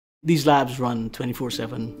These labs run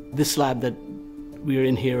 24/7. This lab that we're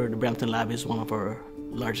in here, the Brampton lab, is one of our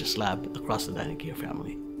largest labs across the Dynacare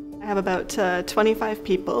family. I have about 25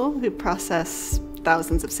 people who process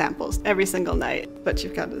thousands of samples every single night. But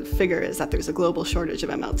you've got to figure is that there's a global shortage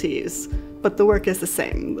of MLTs. But the work is the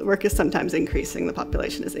same. The work is sometimes increasing, the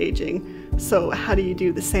population is aging. So how do you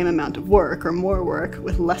do the same amount of work or more work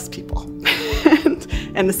with less people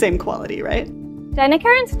and the same quality, right?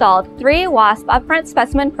 Dynacare installed 3 WASP upfront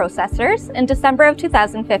specimen processors in December of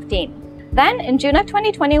 2015. Then, in June of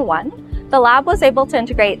 2021, the lab was able to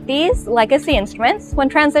integrate these legacy instruments when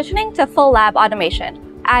transitioning to full lab automation,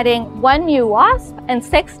 adding 1 new WASP and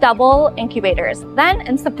 6 double incubators. Then,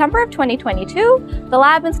 in September of 2022, the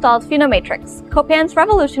lab installed PhenoMATRIX, Copan's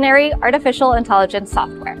revolutionary artificial intelligence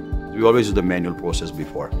software. We always do the manual process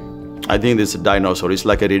before. I think this is a dinosaur. It's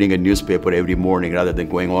like reading a newspaper every morning rather than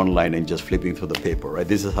going online and just flipping through the paper, right?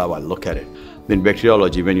 This is how I look at it. In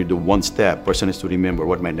bacteriology, when you do one step, person has to remember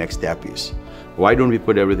what my next step is. Why don't we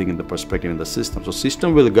put everything in the perspective in the system? So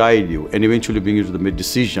system will guide you and eventually bring you to the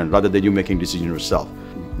decision rather than you making decision yourself.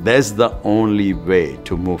 That's the only way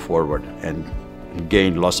to move forward and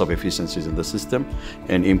gain lots of efficiencies in the system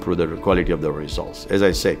and improve the quality of the results. As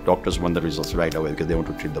I say, doctors want the results right away because they want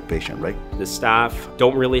to treat the patient, right? The staff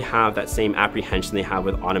don't really have that same apprehension they have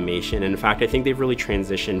with automation. And in fact, I think they've really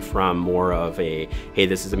transitioned from more of a, hey,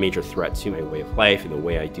 this is a major threat to my way of life and the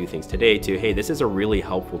way I do things today, to, hey, this is a really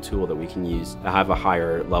helpful tool that we can use to have a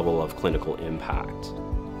higher level of clinical impact.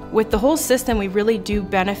 With the whole system, we really do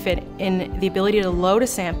benefit in the ability to load a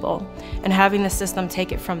sample and having the system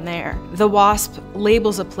take it from there. The WASP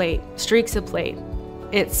labels a plate, streaks a plate.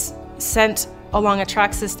 It's sent along a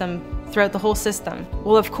track system throughout the whole system.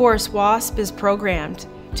 Well, of course, WASP is programmed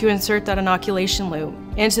to insert that inoculation loop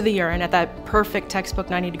into the urine at that perfect textbook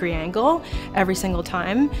 90-degree angle every single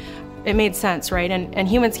time. It made sense, right? And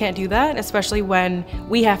humans can't do that, especially when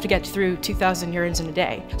we have to get through 2,000 urines in a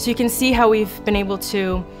day. So you can see how we've been able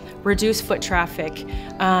to reduce foot traffic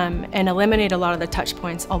and eliminate a lot of the touch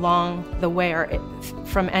points along the way or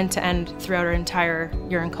from end to end throughout our entire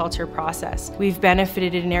urine culture process. We've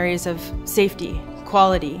benefited in areas of safety,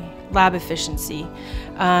 quality, lab efficiency.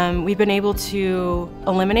 We've been able to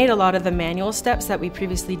eliminate a lot of the manual steps that we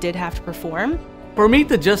previously did have to perform. For me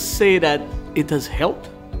to just say that it has helped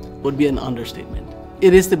would be an understatement.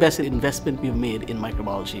 It is the best investment we've made in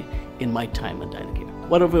microbiology in my time at Dynacare.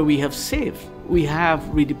 Whatever we have saved, we have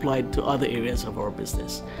redeployed to other areas of our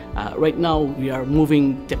business. Right now, we are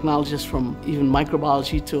moving technologies from even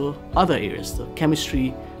microbiology to other areas, to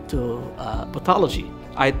chemistry, to pathology.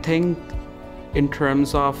 I think in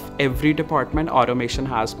terms of every department, automation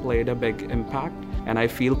has played a big impact. And I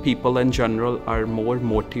feel people in general are more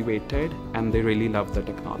motivated and they really love the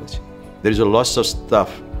technology. There is a lot of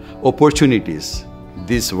stuff, opportunities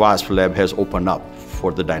this WASP lab has opened up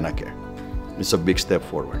for the Dynacare. It's a big step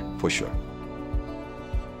forward, for sure.